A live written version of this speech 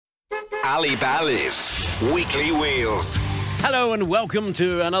Ali Bally's Weekly Wheels. Hello and welcome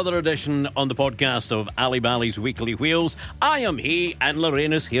to another edition on the podcast of Ali Bally's Weekly Wheels. I am he and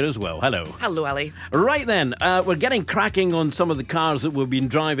Lorraine is here as well. Hello. Hello, Ali. Right then, we're getting cracking on some of the cars that we've been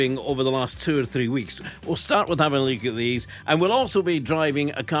driving over the last 2 or 3 weeks. We'll start with having a look at these, and we'll also be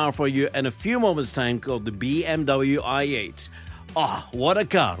driving a car for you in a few moments' time called the BMW i8. Oh, what a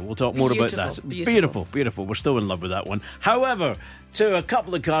car. We'll talk more about that. Beautiful. We're still in love with that one. However, to a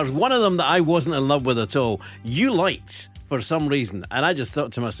couple of cars, one of them that I wasn't in love with at all, you liked for some reason. And I just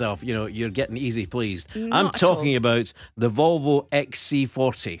thought to myself, you know, you're getting easy pleased. I'm talking about the Volvo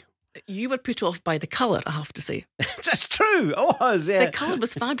XC40. You were put off by the colour, I have to say. That's true. I was, yeah. The colour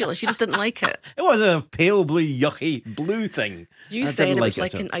was fabulous. You just didn't like it. It was a pale blue, yucky blue thing. You said it was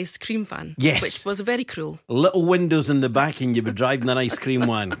like an ice cream van. Yes. Which was very cruel. Little windows in the back and you were driving an ice cream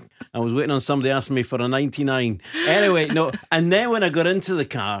van. I was waiting on somebody asking me for a 99. Anyway, no. And then when I got into the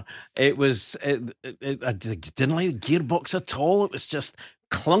car, I didn't like the gearbox at all. It was just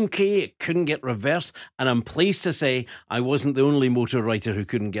clunky, it couldn't get reverse, and I'm pleased to say I wasn't the only motor writer who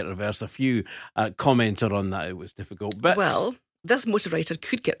couldn't get reverse. A few commented on that it was difficult. But well, this motor writer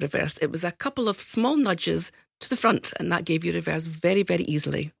could get reverse. It was a couple of small nudges to the front, and that gave you reverse very, very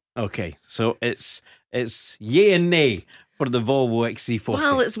easily. Okay, so it's yay and nay for the Volvo XC40.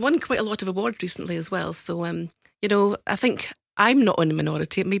 Well, it's won quite a lot of awards recently as well, so I think I'm not in the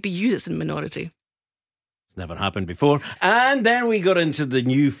minority. It may be you that's in the minority. Never happened before. And then we got into the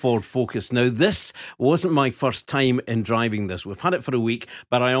new Ford Focus. Now, this wasn't my first time in driving this. We've had it for a week,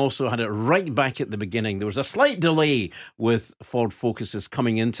 but I also had it right back at the beginning. There was a slight delay with Ford Focuses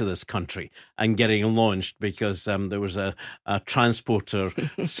coming into this country and getting launched because there was a transporter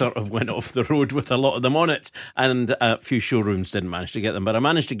sort of went off the road with a lot of them on it, and a few showrooms didn't manage to get them. But I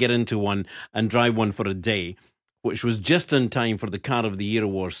managed to get into one and drive one for a day, which was just in time for the Car of the Year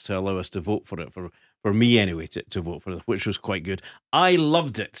awards to allow us to vote for it, for me anyway, to vote for it, which was quite good. I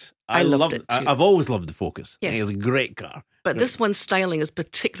loved it. I loved it too. I've always loved the Focus. Yes. It was a great car. But this one's styling is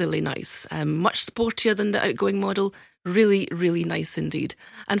particularly nice. Much sportier than the outgoing model. Really, really nice indeed.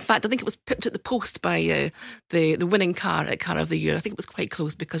 In fact, I think it was pipped at the post by the winning car at Car of the Year. I think it was quite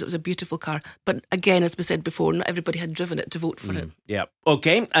close because it was a beautiful car. But again, as we said before, not everybody had driven it to vote for it. Yeah.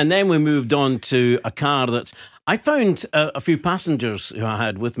 Okay. And then we moved on to a car that I found a few passengers who I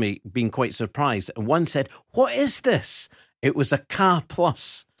had with me being quite surprised. And one said, "What is this?" It was a Car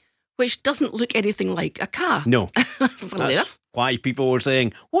Plus. Which doesn't look anything like a car. No. Funnily enough. Why people were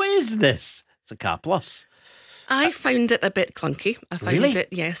saying, "What is this?" It's a Car Plus. I found it a bit clunky. Really?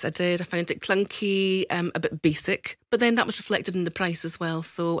 Yes, I did. I found it clunky, a bit basic, but then that was reflected in the price as well.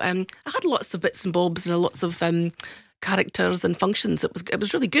 So I had lots of bits and bobs and lots of characters and functions. It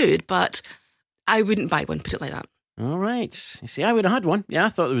was really good, but I wouldn't buy one, put it like that. All right. You see, I would have had one. Yeah, I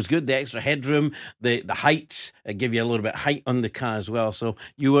thought it was good. The extra headroom, the height, it gave you a little bit of height on the car as well. So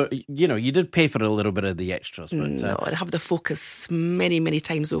you did pay for a little bit of the extras. But, no, I'd have the Focus many, many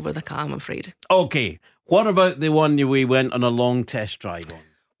times over the car, I'm afraid. Okay. What about the one we went on a long test drive on?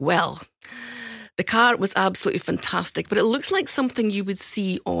 Well, the car was absolutely fantastic, but it looks like something you would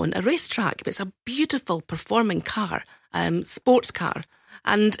see on a racetrack. But it's a beautiful performing car, sports car.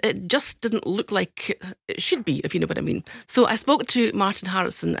 And it just didn't look like it should be, if you know what I mean. So I spoke to Martin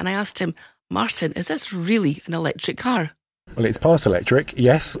Harrison and I asked him, "Martin, is this really an electric car?" Well, it's part electric,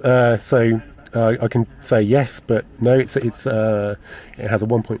 yes. So I can say yes, but no. It has a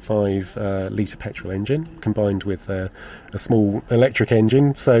 1.5 litre petrol engine combined with a small electric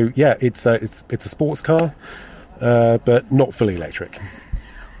engine. So yeah, it's a sports car, but not fully electric.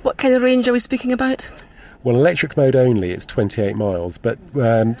 What kind of range are we speaking about? Well, electric mode only, it's 28 miles, but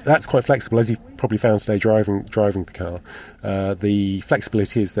that's quite flexible, as you've probably found today driving the car. The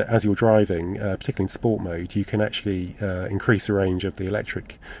flexibility is that as you're driving, particularly in sport mode, you can actually increase the range of the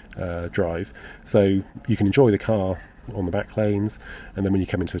electric drive. So you can enjoy the car on the back lanes, and then when you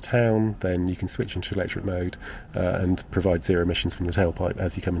come into a town, then you can switch into electric mode and provide zero emissions from the tailpipe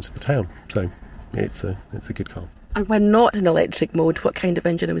as you come into the town. So it's a good car. And when not in electric mode, what kind of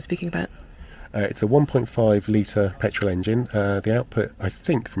engine are we speaking about? It's a 1.5 litre petrol engine. The output, I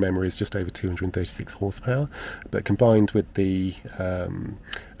think, from memory, is just over 236 horsepower. But combined with the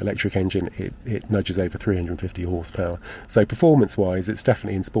electric engine, it nudges over 350 horsepower. So performance-wise, it's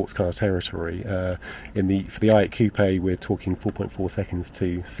definitely in sports car territory. For the i8 Coupe, we're talking 4.4 seconds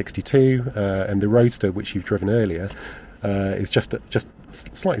to 62, and the Roadster, which you've driven earlier, is just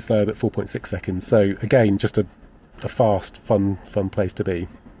slightly slower, but 4.6 seconds. So again, just a fast, fun place to be.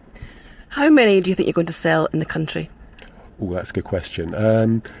 How many do you think you're going to sell in the country? That's a good question.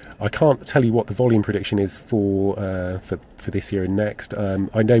 I can't tell you what the volume prediction is for this year and next.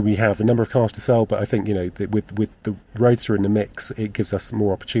 I know we have a number of cars to sell, but I think with the Roadster in the mix, it gives us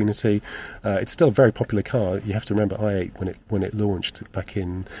more opportunity. It's still a very popular car. You have to remember i8 when it launched back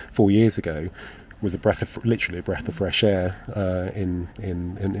in 4 years ago was literally a breath of fresh air in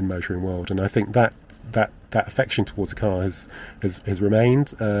motoring world, and I think that affection towards the car has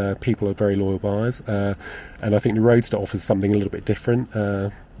remained. People are very loyal buyers, and I think the Roadster offers something a little bit different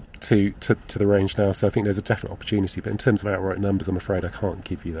to the range now. So I think there's a definite opportunity. But in terms of outright numbers, I'm afraid I can't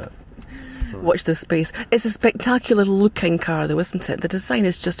give you that. Sorry. Watch this space. It's a spectacular looking car, though, isn't it? The design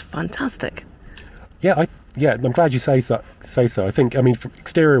is just fantastic. Yeah, I'm glad you say so. I think, from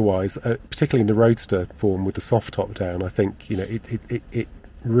exterior-wise, particularly in the Roadster form with the soft top down, I think it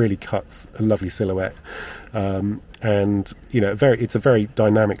really cuts a lovely silhouette, and it's a very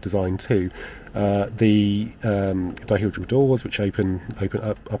dynamic design too. The dihedral doors, which open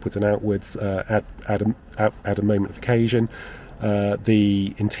up upwards and outwards, add a moment of occasion.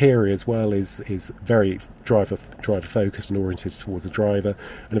 The interior as well is very driver focused and oriented towards the driver,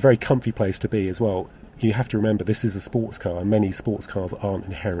 and a very comfy place to be as well. You have to remember this is a sports car, and many sports cars aren't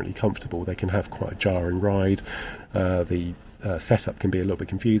inherently comfortable. They can have quite a jarring ride. The setup can be a little bit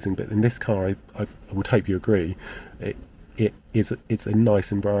confusing, but in this car, I would hope you agree, it's a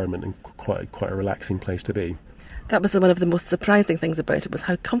nice environment and quite a relaxing place to be. That was one of the most surprising things about it, was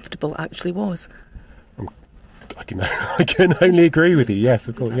how comfortable it actually was. I can only agree with you. Yes,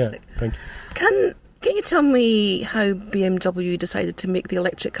 of course. Fantastic. Yeah, thank you. Can you tell me how BMW decided to make the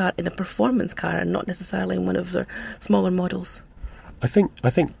electric car in a performance car and not necessarily in one of their smaller models? I think.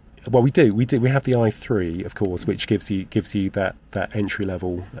 Well, we do. We have the i3, of course, which gives you that entry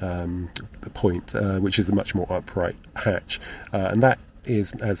level point, which is a much more upright hatch, and that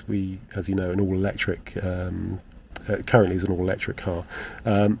is, as you know, an all electric. Currently is an all-electric car.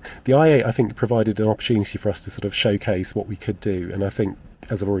 The i8, I think, provided an opportunity for us to sort of showcase what we could do, and I think,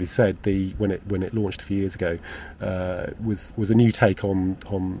 as I've already said, when it launched a few years ago, was a new take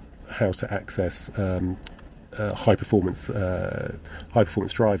on how to access high performance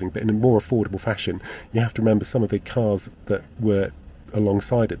driving, but in a more affordable fashion. You have to remember some of the cars that were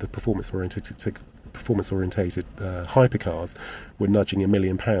alongside it, the performance orientated hypercars, were nudging £1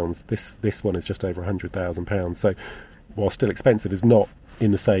 million. This one is just over £100,000. So, while still expensive, is not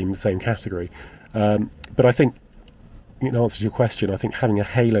in the same category. But I think, in answer to your question, I think having a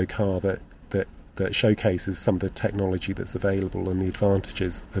halo car that showcases some of the technology that's available and the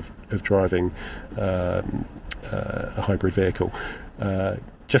advantages of driving a hybrid vehicle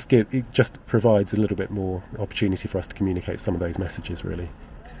just provides a little bit more opportunity for us to communicate some of those messages, really.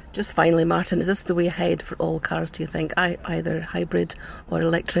 Just finally, Martin, is this the way ahead for all cars, do you think? Either hybrid or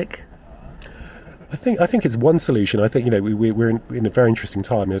electric? I think it's one solution. I think we're in a very interesting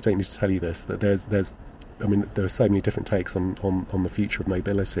time, and I don't need to tell you this, that there are so many different takes on the future of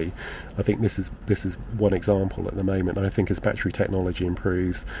mobility. I think this is one example at the moment, and I think as battery technology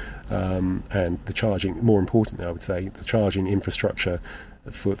improves, and the charging, more importantly, I would say, the charging infrastructure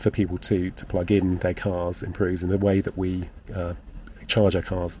for people to plug in their cars improves, and the way that we charge our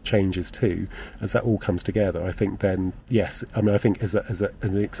cars changes too. As that all comes together, I think then, yes, I think as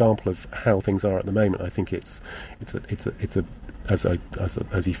an example of how things are at the moment, I think it's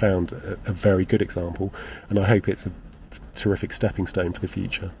as you found, a very good example, and I hope it's a terrific stepping stone for the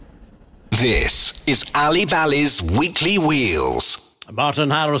future. This is Ali Bally's Weekly Wheels. Martin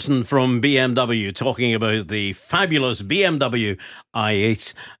Harrison from BMW talking about the fabulous BMW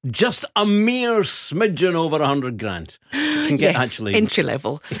i8. Just a mere smidgen over 100 grand. Can get yes, actually entry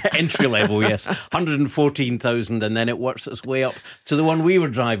level. Entry level, yes. 114,000, and then it works its way up to the one we were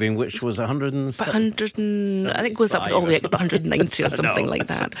driving, which was 107. I think it goes up all the way up to 190 or something like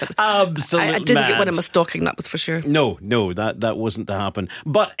that. Absolutely. I didn't get one of my stocking, that was for sure. No, that wasn't to happen.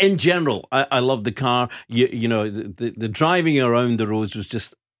 But in general, I love the car. You know, the driving around the roads was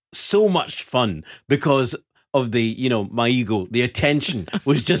just so much fun because of the, my ego. The attention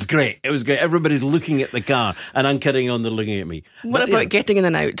was just great. It was great. Everybody's looking at the car, and I'm carrying on, they're looking at me. What about getting in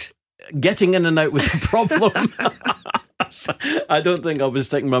and out? Getting in and out was a problem. I don't think I was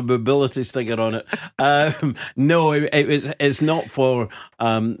sticking my mobility sticker on it. No, it's not for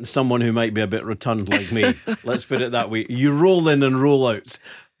someone who might be a bit rotund like me. Let's put it that way. You roll in and roll out.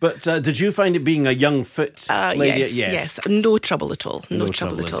 But did you find it being a young, fit lady? Yes. No trouble at all. No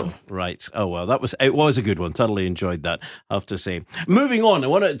trouble at all. Right. Oh, well, it was a good one. Thoroughly enjoyed that, I have to say. Moving on, I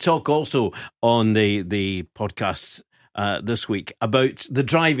want to talk also on the podcast this week about the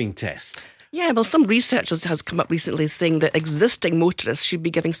driving test. Yeah, well, some research has come up recently saying that existing motorists should be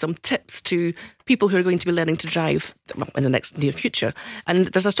giving some tips to people who are going to be learning to drive in the next near future. And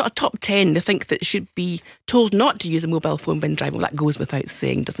there's a top 10 they think that should be told not to use a mobile phone when driving. Well, that goes without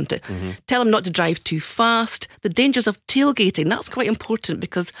saying, doesn't it? Mm-hmm. Tell them not to drive too fast. The dangers of tailgating, that's quite important,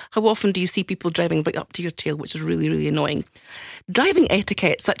 because how often do you see people driving right up to your tail, which is really, really annoying. Driving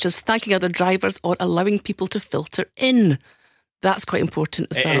etiquette, such as thanking other drivers or allowing people to filter in. That's quite important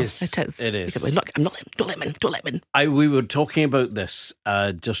as well. It is. Don't let them in. We were talking about this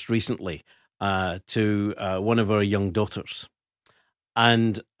just recently to one of our young daughters.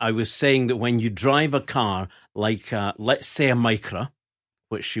 And I was saying that when you drive a car like, let's say, a Micra,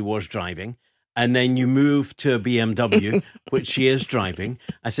 which she was driving, and then you move to a BMW, which she is driving,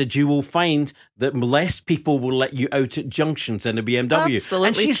 I said, you will find that less people will let you out at junctions in a BMW. Absolutely.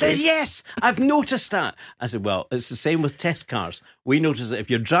 And she says, yes, I've noticed that. I said, well, it's the same with test cars. We notice that if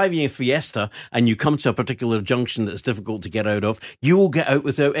you're driving a Fiesta and you come to a particular junction that's difficult to get out of, you will get out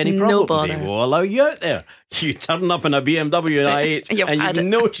without any problem. No bother. They will allow you out there. You turn up in a BMW i8 and you've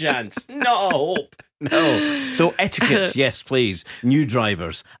no chance. No hope. No. So etiquette, yes, please. New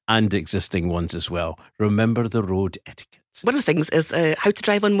drivers and existing ones as well. Remember the road etiquette. One of the things is how to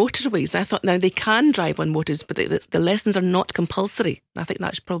drive on motorways. And I thought now they can drive on motors, but the lessons are not compulsory. I think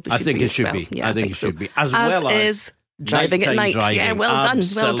that probably should be. I think it should be. Yeah, I think it should be. As well as is driving at night. Driving. Yeah, well done.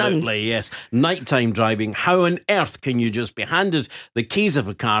 Absolutely, yes. Nighttime driving. How on earth can you just be handed the keys of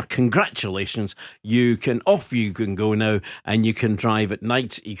a car? Congratulations. You can go now, and you can drive at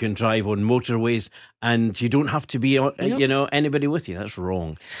night. You can drive on motorways, and you don't have to be, anybody with you. That's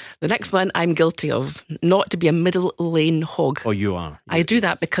wrong. The next one I'm guilty of, not to be a middle lane hog. Oh, you are. I do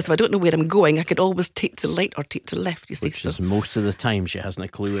that because if I don't know where I'm going, I could always take to the right or take to the left, you see. Which is most of the time she hasn't a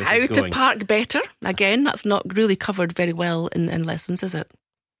clue where how she's going. To park better. Again, that's not really covered very well in lessons, is it?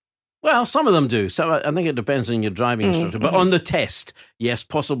 Well, some of them do. So I think it depends on your driving instructor. But on the test, yes,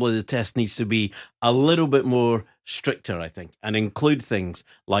 possibly the test needs to be a little bit more stricter, I think, and include things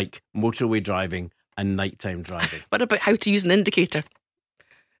like motorway driving and nighttime driving. What about how to use an indicator?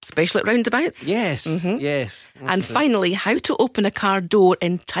 Especially at roundabouts? Yes, yes. And finally, how to open a car door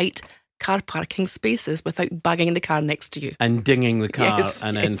in tight car parking spaces without bagging the car next to you. And dinging the car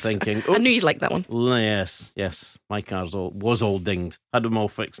then thinking, oops. I knew you'd like that one. Yes. My car was all dinged. Had them all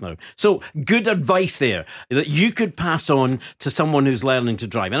fixed now. So good advice there that you could pass on to someone who's learning to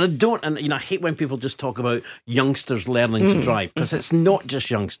drive. And I hate when people just talk about youngsters learning to drive, because it's not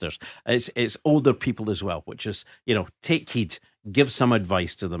just youngsters. It's older people as well, which is, take heed. Give some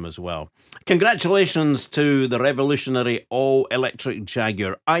advice to them as well. Congratulations to the revolutionary all-electric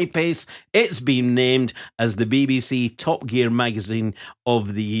Jaguar I-Pace. It's been named as the BBC Top Gear magazine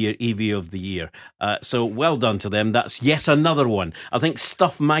of the year, EV of the year. So well done to them. That's yet another one. I think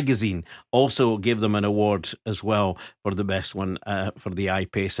Stuff magazine also gave them an award as well for the best one for the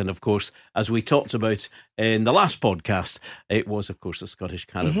I-Pace. And of course, as we talked about in the last podcast, it was, of course, the Scottish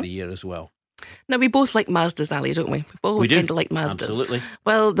Car of the Year as well. Now, we both like Mazdas, Ali, don't we? We do. kind of like Mazdas. Absolutely.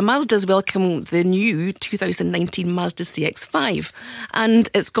 Well, the Mazdas welcome the new 2019 Mazda CX-5, and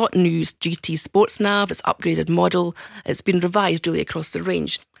it's got new GT Sports Nav, it's upgraded model, it's been revised really across the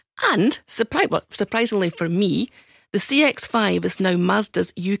range. And, surprisingly for me, the CX-5 is now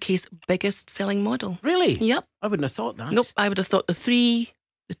Mazda's UK's biggest selling model. Really? Yep. I wouldn't have thought that. Nope, I would have thought the 3,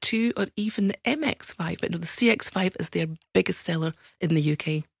 the 2, or even the MX-5, but no, the CX-5 is their biggest seller in the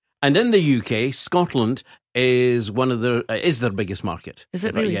UK. And in the UK, Scotland is their biggest market. Is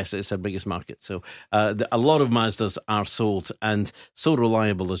it really? Yes, it's their biggest market. So a lot of Mazdas are sold and so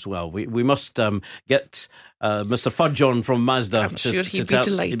reliable as well. We must get Mr. Fudge on from Mazda. I'm sure he'd be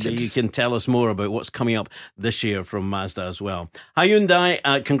delighted. You can tell us more about what's coming up this year from Mazda as well.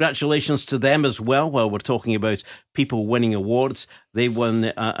 Hyundai, congratulations to them as well. While we're talking about people winning awards, they won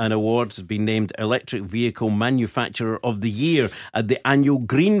an award, been named Electric Vehicle Manufacturer of the Year at the annual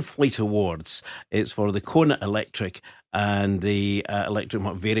Green Fleet Awards. It's for the Kona Electric and the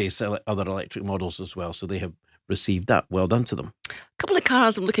various other electric models as well. So they have received that. Well done to them. A couple of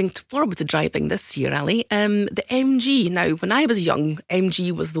cars I'm looking forward to driving this year, Ali. The MG. Now, when I was young,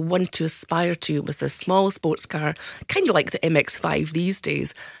 MG was the one to aspire to. It was a small sports car, kind of like the MX-5 these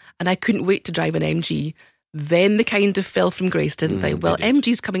days. And I couldn't wait to drive an MG. Then they kind of fell from grace, didn't they? Well,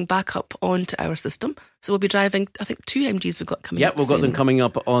 MG's coming back up onto our system. So we'll be driving, I think, 2 MGs we've got coming up. Yep, we've got them coming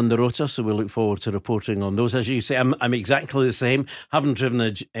up on the rota, so we'll look forward to reporting on those. As you say, I'm exactly the same. Haven't driven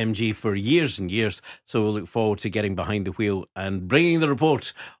a MG for years and years, so we'll look forward to getting behind the wheel and bringing the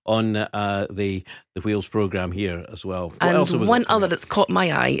report on the Wheels programme here as well. And one other that's caught my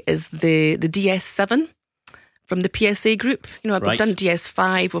eye is the DS7. from the PSA group. You know, Right. we've done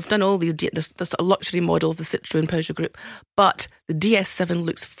DS5, we've done all these, this a luxury model of the Citroën Peugeot group, but the DS7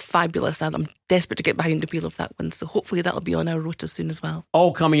 looks fabulous, and I'm desperate to get behind the wheel of that one, so hopefully that'll be on our rota soon as well.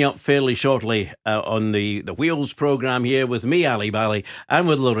 All coming up fairly shortly on the Wheels programme here with me, Ali Bally, and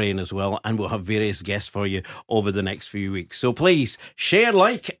with Lorraine as well, and we'll have various guests for you over the next few weeks. So please, share,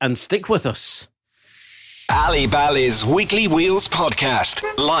 like, and stick with us. Ali Bally's Weekly Wheels podcast.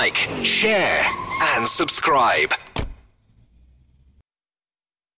 Like, share, and subscribe.